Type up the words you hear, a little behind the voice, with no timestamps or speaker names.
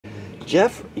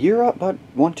Jeff, you're up, bud.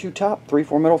 1, 2 top, 3,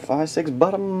 4 middle, 5, 6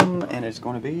 bottom, and it's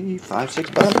going to be 5, 6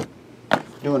 bottom.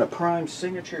 Doing a Prime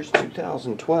Signatures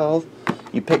 2012.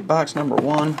 You pick box number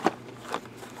 1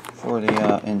 for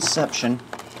the Inception,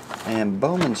 and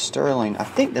Bowman Sterling. I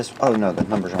think this. Oh no, the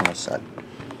numbers are on this side.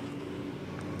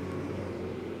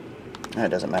 That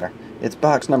doesn't matter. It's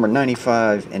box number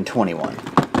 95 and 21.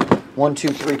 1, 2,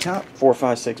 3 top, 4,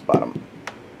 5, 6 bottom.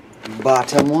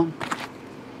 Bottom one.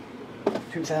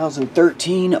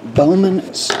 2013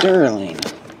 Bowman Sterling.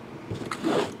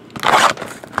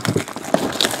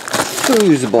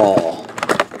 Foosball.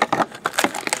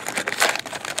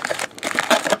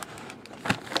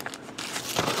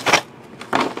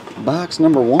 Box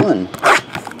number 1.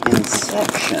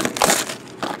 Inception.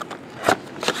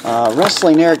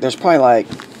 Wrestling Eric, there's probably like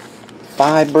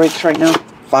 5 breaks right now.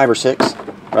 5 or 6.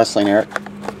 Wrestling Eric.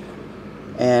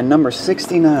 And number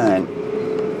 69.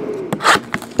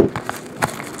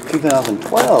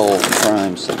 2012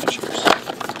 Prime Signatures.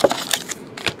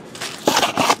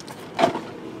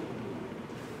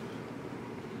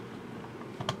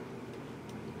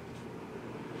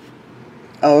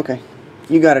 Oh, okay.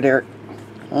 You got it, Eric.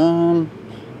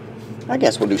 I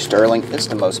guess we'll do Sterling. It's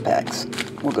the most packs.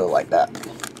 We'll go like that.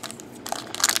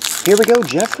 Here we go,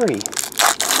 Jeffrey.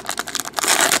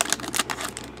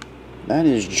 That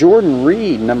is Jordan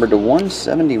Reed, numbered to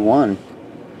 171.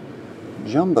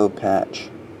 Jumbo patch.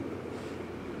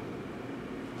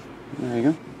 There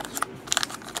you go.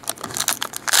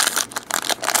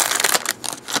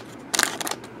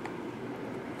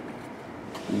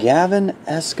 Gavin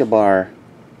Escobar,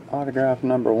 autograph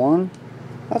number 1.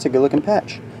 That's a good looking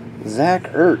patch.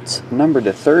 Zach Ertz, numbered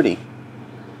to 30.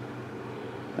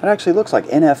 That actually looks like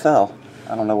NFL.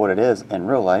 I don't know what it is in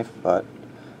real life, but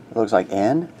it looks like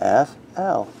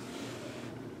NFL.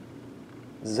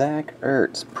 Zach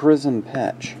Ertz, Prism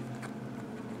patch.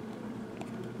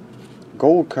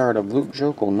 Gold card of Luke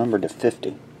Jokel, numbered to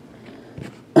 50.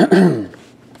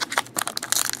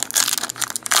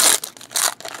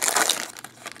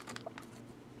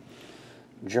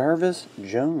 Jarvis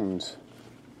Jones,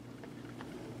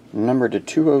 numbered to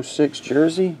 206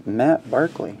 jersey, Matt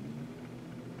Barkley.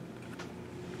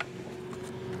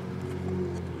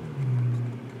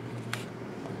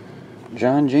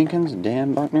 John Jenkins,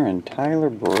 Dan Buckner, and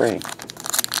Tyler Bray.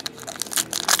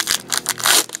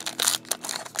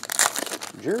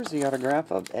 Jersey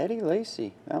autograph of Eddie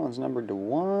Lacy. That one's numbered to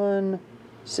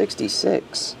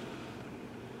 166.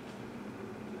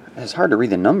 It's hard to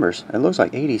read the numbers. It looks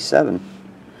like 87.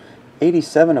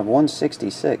 87 of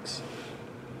 166.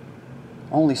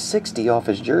 Only 60 off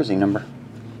his jersey number.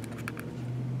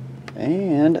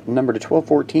 And number to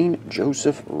 1214,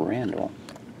 Joseph Randall.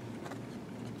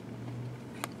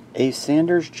 Ace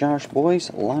Sanders, Josh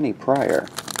Boyce, Lonnie Pryor.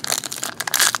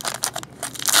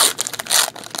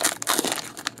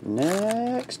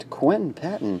 Next, Quentin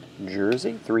Patton,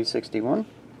 jersey, 361.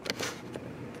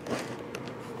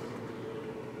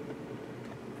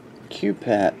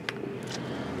 Q-Pat.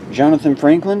 Jonathan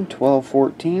Franklin,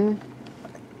 1214.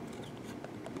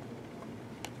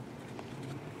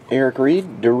 Eric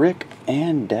Reed, Derrick,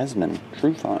 and Desmond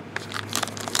Trufant.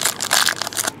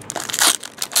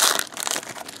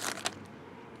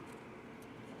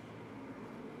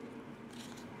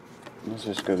 Let's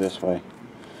just go this way.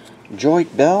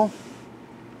 Joik Bell.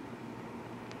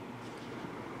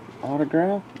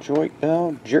 Autograph. Joik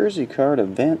Bell. Jersey card of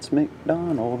Vance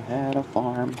McDonald had a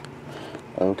farm.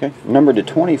 Okay. Number to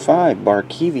 25,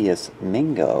 Barkevius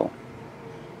Mingo.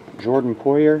 Jordan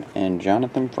Poyer and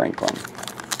Jonathan Franklin.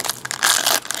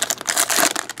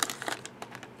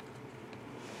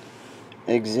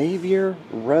 Xavier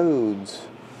Rhodes.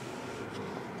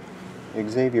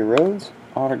 Xavier Rhodes.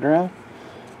 Autograph.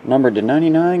 Numbered to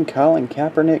 99, Colin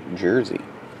Kaepernick, jersey.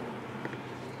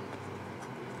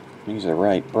 These are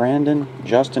right. Brandon,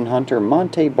 Justin Hunter,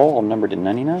 Monte Ball, numbered to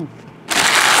 99.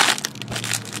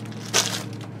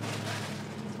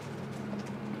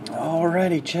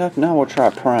 Alrighty, Jeff. Now we'll try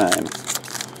Prime.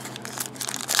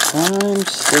 Prime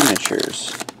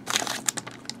Signatures.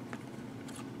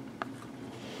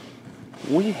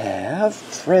 We have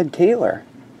Fred Taylor.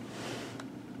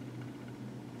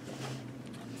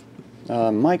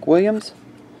 Mike Williams,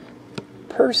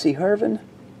 Percy Harvin,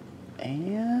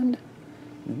 and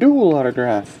dual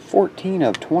autograph, 14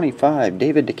 of 25,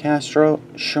 David DeCastro,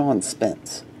 Sean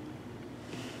Spence.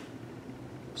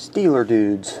 Steeler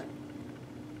dudes.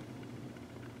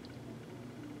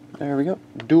 There we go,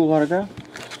 dual autograph.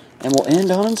 And we'll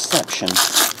end on Inception.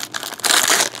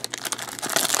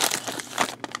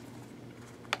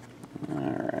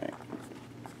 Alright.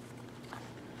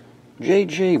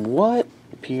 J.J. Watt,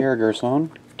 Pierre Garçon,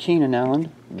 Keenan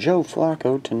Allen, Joe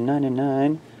Flacco to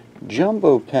 99,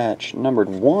 Jumbo Patch, numbered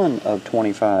 1 of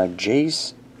 25,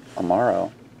 Jace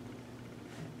Amaro.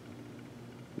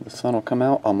 The sun will come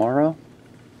out, Amaro.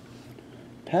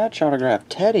 Patch autograph,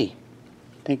 Teddy.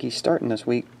 Think he's starting this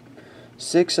week.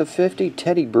 6 of 50,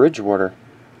 Teddy Bridgewater.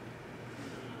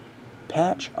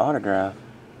 Patch autograph,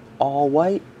 all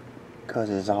white, cause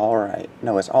it's alright.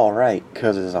 No, it's alright,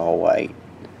 cause it's all white.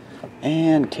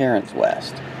 And Terrence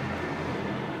West.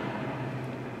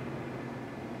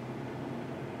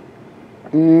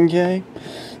 Okay,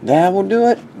 that will do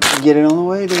it. Get it on the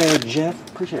way there, Jeff.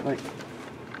 Appreciate it, buddy.